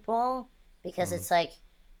to people because it's like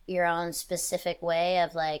your own specific way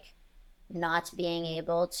of like not being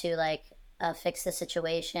able to like fix the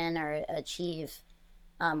situation or achieve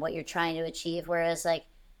what you're trying to achieve. Whereas like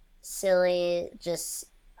silly just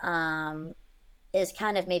is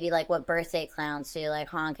kind of maybe like what birthday clowns do, like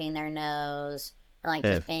honking their nose or like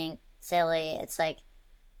just being silly. It's like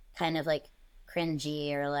kind of like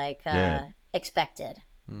cringy or like expected.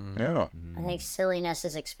 Yeah. I think silliness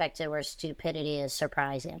is expected where stupidity is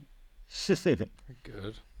surprising. Good.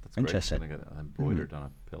 That's Interesting. great. I got embroidered on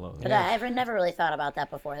a pillow. But I've never really thought about that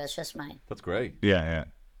before. That's just my That's great. Yeah.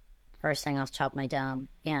 first thing off the top of my dome.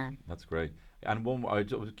 Yeah. That's great. And one, I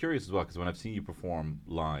was curious as well because when I've seen you perform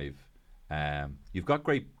live, you've got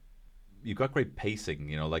great pacing.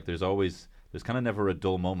 You know, like there's kind of never a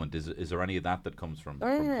dull moment. Is there any of that comes from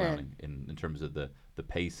clowning in terms of the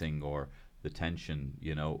pacing or the tension?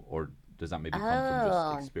 You know, or does that maybe come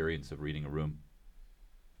from just experience of reading a room?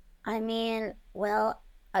 I mean, well,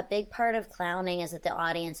 a big part of clowning is that the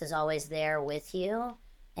audience is always there with you,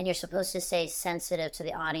 and you're supposed to stay sensitive to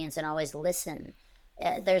the audience and always listen.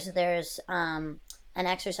 There's an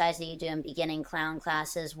exercise that you do in beginning clown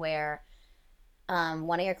classes where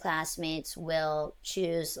one of your classmates will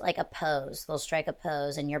choose like a pose. They'll strike a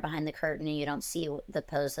pose, and you're behind the curtain and you don't see the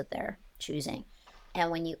pose that they're choosing.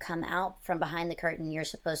 And when you come out from behind the curtain, you're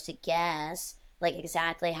supposed to guess like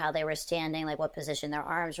exactly how they were standing, like what position their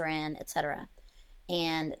arms were in, etc.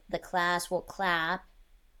 And the class will clap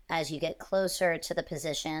as you get closer to the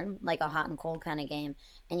position, like a hot and cold kind of game,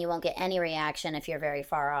 and you won't get any reaction if you're very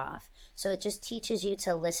far off. So it just teaches you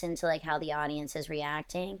to listen to like how the audience is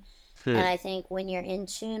reacting. And I think when you're in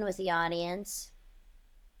tune with the audience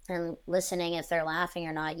and listening if they're laughing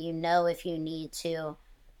or not, you know if you need to,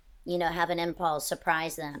 you know, have an impulse,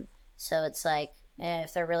 surprise them. So it's like,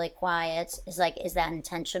 if they're really quiet, is that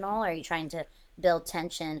intentional? Or are you trying to build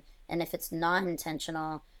tension? And if it's not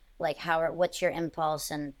intentional, like what's your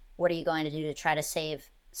impulse and what are you going to do to try to save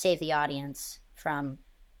the audience from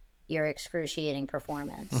your excruciating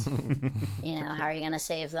performance? You know, how are you going to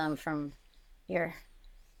save them from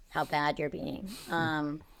how bad you're being,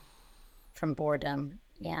 from boredom?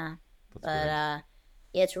 Yeah. But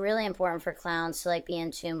it's really important for clowns to like be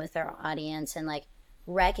in tune with their audience and like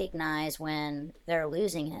recognize when they're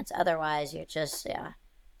losing it. Otherwise you're just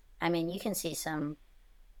I mean, you can see some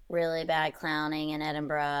really bad clowning in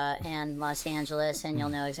Edinburgh and Los Angeles and you'll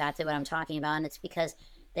know exactly what I'm talking about, and it's because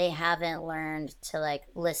they haven't learned to like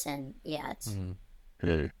listen yet.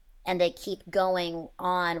 And they keep going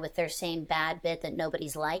on with their same bad bit that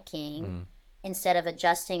nobody's liking instead of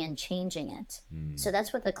adjusting and changing it. So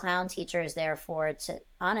that's what the clown teacher is there for, to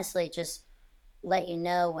honestly just let you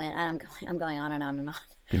know when I'm going on and on and on.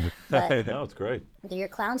 But No, it's great. your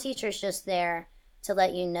clown teacher is just there to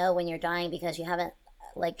let you know when you're dying because you haven't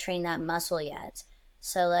like trained that muscle yet.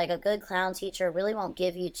 So like a good clown teacher really won't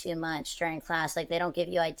give you too much during class. Like they don't give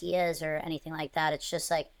you ideas or anything like that. It's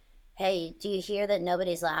just like, hey, do you hear that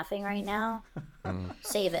nobody's laughing right now?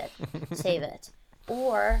 Save it.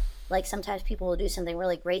 Or like sometimes people will do something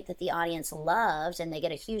really great that the audience loves and they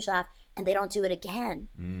get a huge laugh and they don't do it again.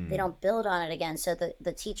 They don't build on it again. So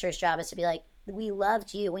the teacher's job is to be like, we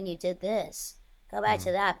loved you when you did this. Go back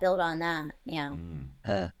to that, build on that. Yeah.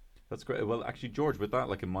 That's great. Well, actually, George, with that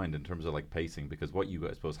like in mind, in terms of like pacing, because what you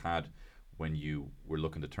I suppose had when you were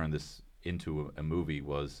looking to turn this into a movie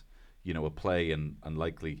was, you know, a play and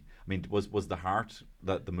likely. I mean, was the heart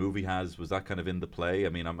that the movie has, was that kind of in the play? I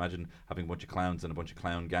mean, I imagine having a bunch of clowns and a bunch of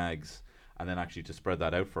clown gags, and then actually to spread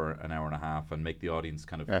that out for an hour and a half and make the audience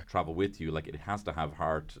kind of travel with you. Like it has to have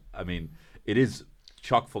heart. I mean, it is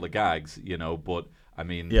chock full of gags, you know, but I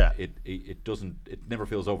mean, it doesn't. It never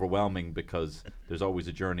feels overwhelming because there's always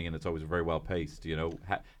a journey and it's always very well paced. You know,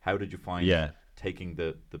 how did you find taking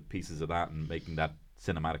the pieces of that and making that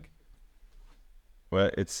cinematic? Well,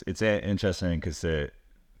 it's interesting because the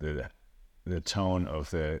tone of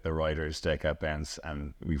the writers, Deca Benz,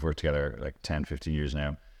 and we've worked together like 10, 15 years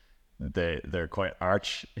now. They're quite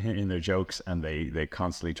arch in their jokes, and they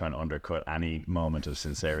constantly try and undercut any moment of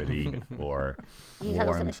sincerity or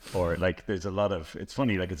warmth, or like there's a lot of, it's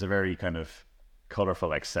funny, like it's a very kind of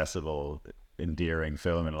colorful, accessible endearing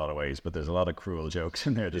film in a lot of ways, but there's a lot of cruel jokes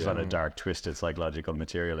in there. There's a lot of dark, twisted psychological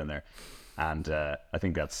material in there, and I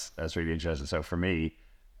think that's really interesting. So for me,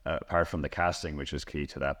 apart from the casting, which was key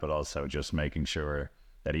to that, but also just making sure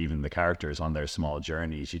that even the characters on their small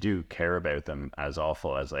journeys, you do care about them, as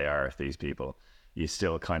awful as they are, these people. You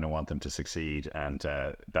still kind of want them to succeed, and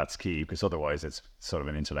that's key, because otherwise it's sort of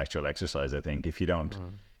an intellectual exercise, I think. If you don't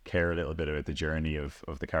care a little bit about the journey of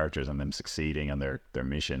the characters and them succeeding on their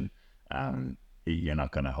mission, you're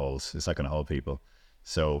not going to it's not going to hold people.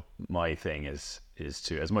 So my thing is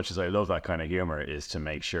to, as much as I love that kind of humor, is to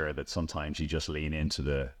make sure that sometimes you just lean into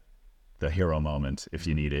the hero moment. If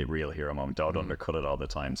you need a real hero moment, don't undercut it all the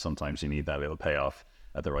time. Sometimes you need that little payoff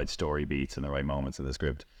at the right story beats and the right moments in the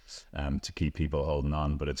script, to keep people holding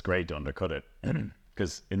on. But it's great to undercut it,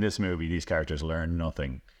 because in this movie these characters learn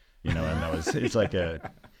nothing, and it's like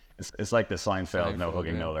it's like the Seinfeld no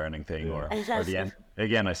hugging, no learning thing, or the end.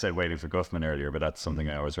 Again, I said Waiting for Guffman earlier, but that's something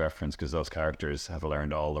I always reference, because those characters have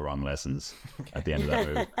learned all the wrong lessons at the end of that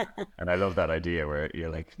movie. And I love that idea where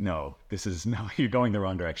you're like, no, you're going the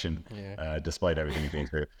wrong direction, despite everything you've been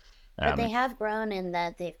through. But they have grown in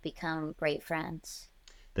that they've become great friends.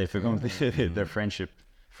 They've become their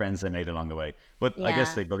friends they made along the way. But I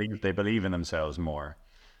guess they believe in themselves more.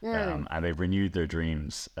 And they've renewed their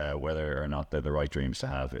dreams. Whether or not they're the right dreams to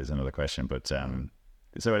have is another question. But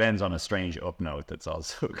so it ends on a strange up note that's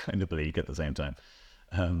also kind of bleak at the same time.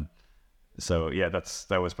 So yeah,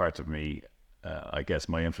 that was part of me. I guess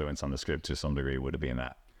my influence on the script to some degree would have been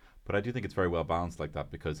that. But I do think it's very well balanced like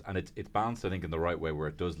that, because it's balanced, I think, in the right way, where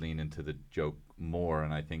it does lean into the joke more.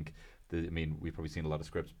 And I think we've probably seen a lot of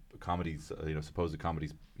scripts, comedies, supposed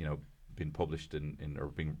comedies, being published in or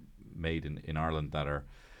being made in Ireland that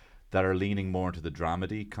are leaning more into the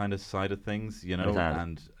dramedy kind of side of things,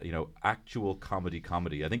 and actual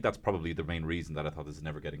comedy. I think that's probably the main reason that I thought this is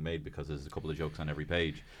never getting made, because there's a couple of jokes on every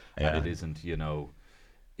page, and it isn't,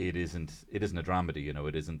 it isn't a dramedy.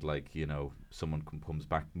 It isn't like someone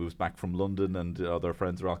moves back from London and their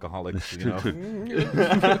friends are alcoholics.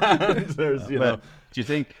 There's, do you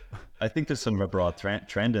think? I think there's some of a broad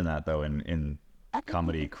trend in that, though, in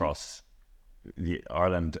comedy across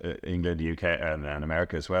Ireland, England, UK, and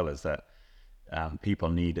America as well, is that people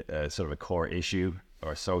need a sort of a core issue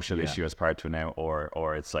or social issue as part to it now,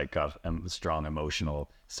 or it's like got a strong emotional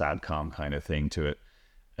sadcom kind of thing to it.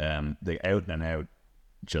 The out and out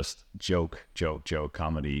just joke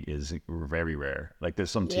comedy is very rare. Like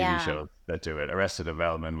there's some TV shows that do it. Arrested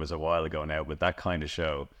Development was a while ago now, but that kind of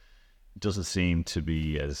show doesn't seem to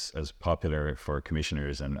be as popular for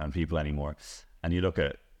commissioners and people anymore. And you look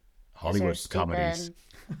at Hollywood comedies.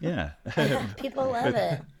 Yeah. People love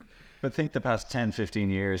it. But think the past 10, 15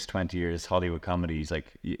 years, 20 years, Hollywood comedies, like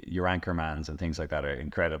your Anchormans and things like that, are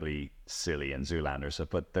incredibly silly, and Zoolander stuff,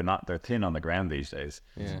 but they're thin on the ground these days.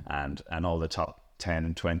 Yeah. And all the top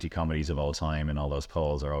 10, 20 comedies of all time in all those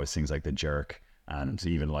polls are always things like The Jerk and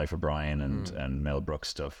even Life of Brian and Mel Brooks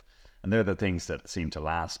stuff. And they're the things that seem to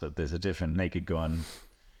last, but there's a different Naked Gun.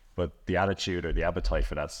 But the attitude or the appetite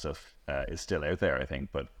for that stuff is still out there, I think.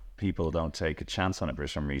 But people don't take a chance on it for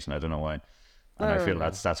some reason. I don't know why. And I feel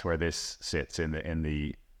that's where this sits in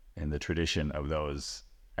the tradition of those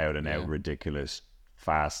out and out ridiculous,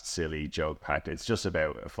 fast, silly, joke packed. It's just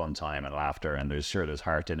about a fun time and laughter, and there's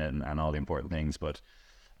heart in it and all the important things. But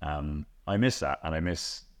I miss that, and I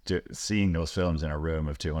miss seeing those films in a room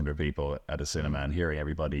of 200 people at a cinema and hearing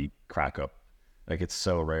everybody crack up. Like, it's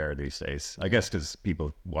so rare these days. I guess because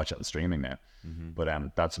people watch it on streaming now.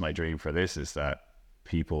 But that's my dream for this, is that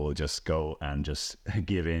people just go and just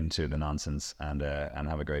give in to the nonsense and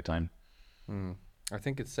have a great time. I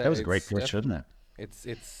think that was a great pitch, shouldn't it?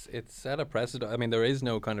 It's set a precedent. I mean, there is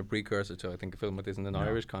no kind of precursor to, I think, a film like this in an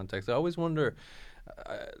Irish context. I always wonder,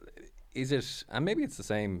 is it, and maybe it's the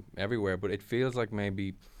same everywhere, but it feels like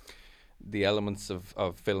maybe the elements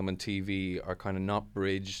of film and TV are kind of not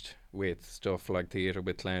bridged with stuff like theatre,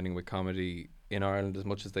 with clowning, with comedy in Ireland as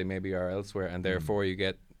much as they maybe are elsewhere, and therefore you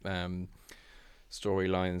get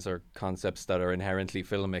storylines or concepts that are inherently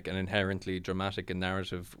filmic and inherently dramatic and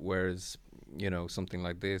narrative, whereas something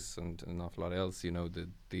like this and an awful lot else,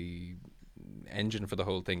 the engine for the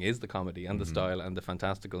whole thing is the comedy and the style and the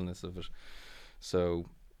fantasticalness of it. So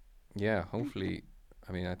yeah, hopefully,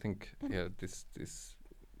 I mean, I think this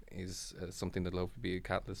is something that'll hopefully be a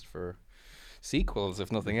catalyst for sequels,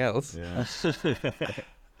 if nothing else. Yeah.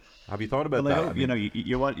 Have you thought about that? I hope,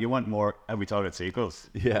 you want more. Have we thought about sequels?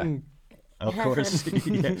 Yeah. Of course.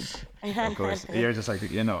 Of course. You're just like,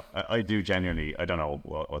 I do genuinely, I don't know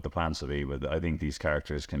what the plans will be, but I think these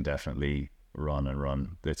characters can definitely run and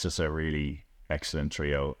run. It's just a really excellent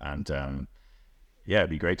trio, and yeah, it'd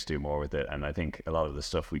be great to do more with it. And I think a lot of the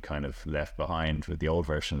stuff we kind of left behind with the old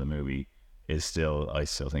version of the movie I still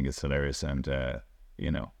think it's hilarious. And,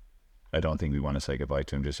 I don't think we want to say goodbye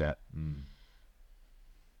to him just yet.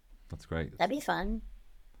 That's great. That'd be fun.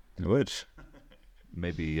 It would.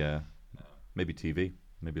 Maybe TV.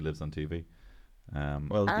 Maybe he lives on TV.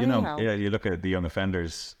 Well, you look at the Young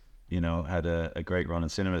Offenders, had a great run in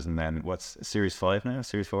cinemas, and then what's series 5 now?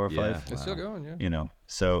 Series 4 or 5? Yeah. It's still going, yeah.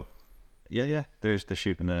 So they're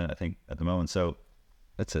shooting I think at the moment. So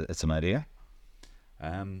it's an idea.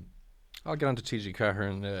 I'll get onto TG Carr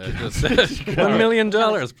and just $1 million,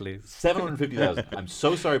 please. 750,000. I'm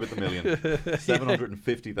so sorry about the million.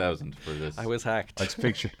 750,000 for this. I was hacked. I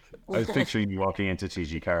was picturing you walking into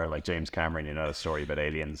TG Carr like James Cameron, a story about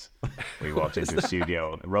aliens. Where he walked into a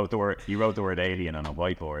studio, wrote the word alien on a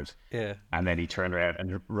whiteboard. Yeah. And then he turned around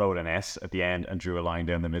and wrote an S at the end and drew a line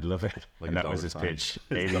down the middle of it. Like and a that was dollar his sign.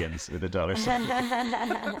 pitch. Aliens with a dollar sign.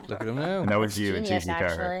 Look at him now. And that was you and Genius, TG Carr.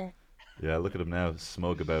 actually. Yeah, look at him now,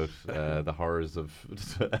 smug about the horrors of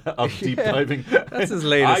deep diving. That's his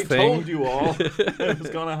latest I thing. told you all it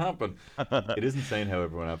was going to happen. It is insane how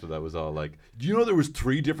everyone after that was all like, do you know there was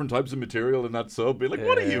 3 different types of material in that sub? Be like,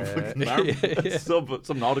 what are you, fucking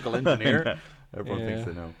some nautical engineer? Everyone thinks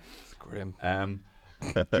they know. It's grim.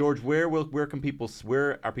 George, where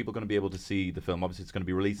are people going to be able to see the film? Obviously, it's going to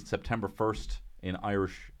be released September 1st in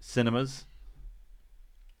Irish cinemas.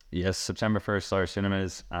 Yes, September 1st, Irish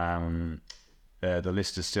cinemas. The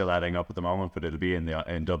list is still adding up at the moment, but it'll be in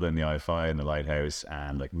Dublin, the IFI and the Lighthouse,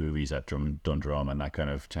 and like movies at Dundrum and that kind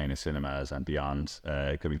of chain of cinemas and beyond.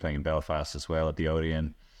 It could be playing in Belfast as well at the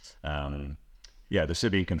Odeon. They're still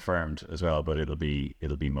being confirmed as well, but it'll be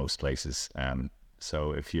most places.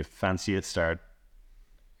 So if you fancy it, start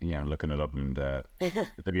looking it up, and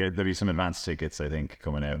there'll be some advance tickets I think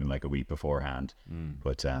coming out in like a week beforehand.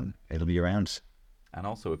 But it'll be around. And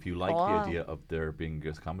also, if you like the idea of there being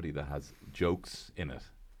a comedy that has jokes in it,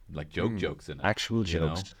 like jokes in it, actual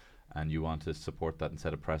jokes, and you want to support that and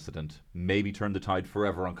set a precedent, maybe turn the tide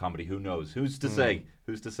forever on comedy. Who knows? Who's to say?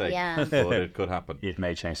 Who's to say? Yeah. But it could happen. It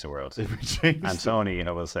may change the world. And Tony,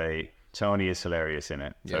 I will say, Tony is hilarious in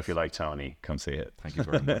it. So if you like Tony, come see it. Thank you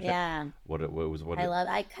very much. Yeah.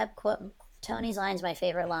 I kept quoting Tony's line's my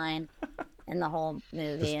favorite line in the whole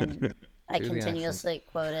movie, and I continuously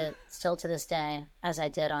quote it still to this day, as I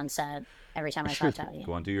did on set every time I saw Tony.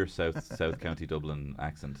 Go on, do your South County Dublin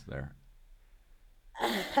accent there.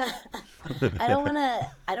 I don't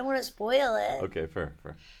wanna spoil it. Okay, fair.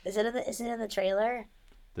 Is it in the trailer?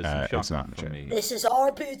 There's some shock it's not from me. This is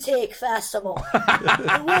our boutique festival.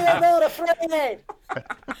 And we are not afraid.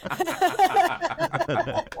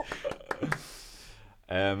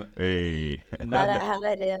 Hey. How'd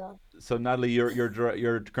I do? So Natalie,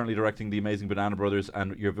 you're currently directing The Amazing Banana Brothers,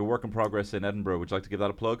 and you have a work in progress in Edinburgh. Would you like to give that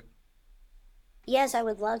a plug? Yes, I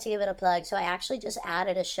would love to give it a plug. So I actually just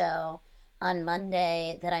added a show on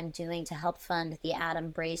Monday that I'm doing to help fund the Adam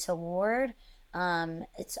Brace Award.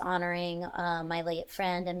 It's honoring my late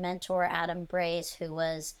friend and mentor, Adam Brace, who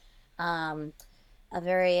was a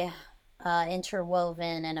very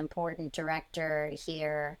interwoven and important director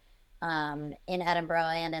here in Edinburgh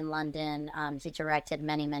and in London. He directed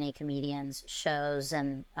many, many comedians' shows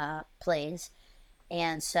and plays.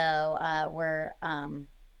 And so we're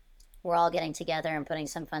all getting together and putting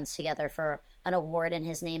some funds together for an award in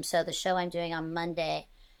his name. So the show I'm doing on Monday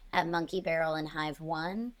at Monkey Barrel in Hive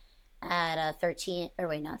 1 at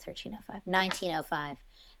 1905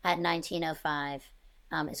 at 1905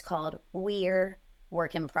 is called We're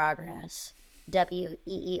Work in Progress,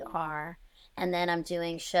 WEER. And then I'm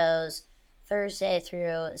doing shows Thursday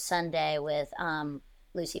through Sunday with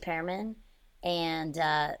Lucy Pearman, and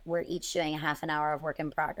we're each doing a half an hour of work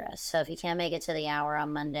in progress. So if you can't make it to the hour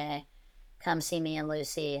on Monday, come see me and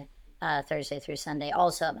Lucy Thursday through Sunday,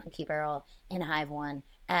 also at Monkey Barrel in Hive 1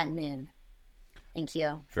 at noon. Thank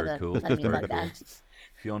you. Very cool. Letting me Very plug cool. that.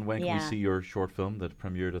 Fionn, when can we see your short film that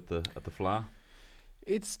premiered at the Fla?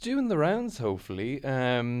 It's doing the rounds, hopefully.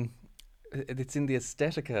 It's in the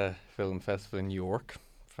Aesthetica Film Festival in York,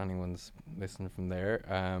 if anyone's listening from there.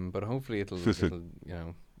 But hopefully it'll do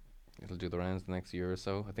the rounds the next year or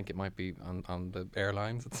so. I think it might be on the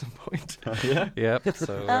airlines at some point. Yeah. Yep.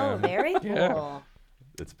 So, Very cool. yeah.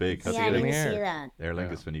 It's big. Yeah, I it in didn't the air? see that. Aer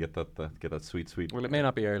Lingus when you get that sweet. Well, it may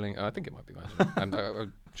not be Aer Lingus. I think it might be.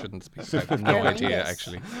 shouldn't speak. I have no Aer idea Lingus.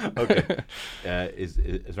 actually. Okay. Is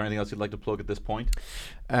there anything else you'd like to plug at this point?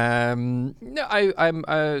 No,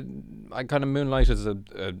 I kind of moonlight as a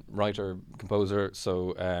writer composer,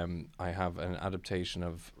 so I have an adaptation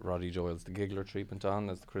of Roddy Doyle's The Giggler treatment on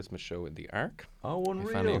as the Christmas show in the Ark. Oh, If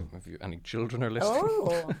unreal. any children are listening,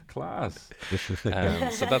 Oh, Class.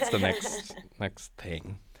 so that's the next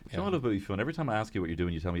thing. You know what about you, Fionn? Every time I ask you what you're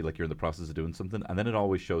doing, you tell me like you're in the process of doing something, and then it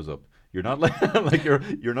always shows up. You're not like like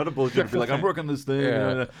you're not a bullshitter. Be like, I'm working on this thing.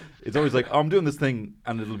 Yeah. It's always like, oh, I'm doing this thing,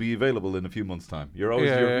 and it'll be available in a few months' time. You're always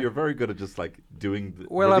you're very good at just like doing.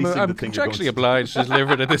 Well, I'm releasing the thing you're going contractually to- obliged to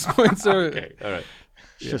deliver it at this point. So Okay, all right.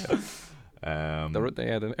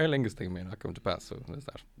 the Aer Lingus thing may not come to pass. So there's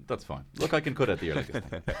that. That's fine. Look, I can cut out the early thing.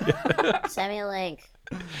 send me a link.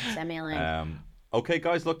 Send me a link. Okay,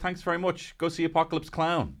 guys, look, thanks very much. Go see Apocalypse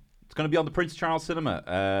Clown. It's going to be on the Prince Charles Cinema,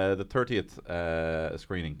 the 30th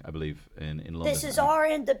screening, I believe, in London. This is our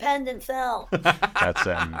independent film, That's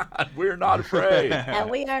We're not afraid. and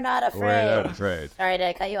we are not we're afraid. not afraid. Sorry, did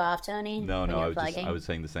I cut you off, Tony? No, when you I were plugging? was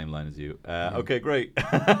saying the same line as you. Okay, great.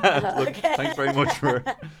 Look, Okay. thanks very much for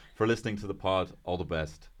listening to the pod. All the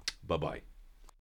best. Bye-bye.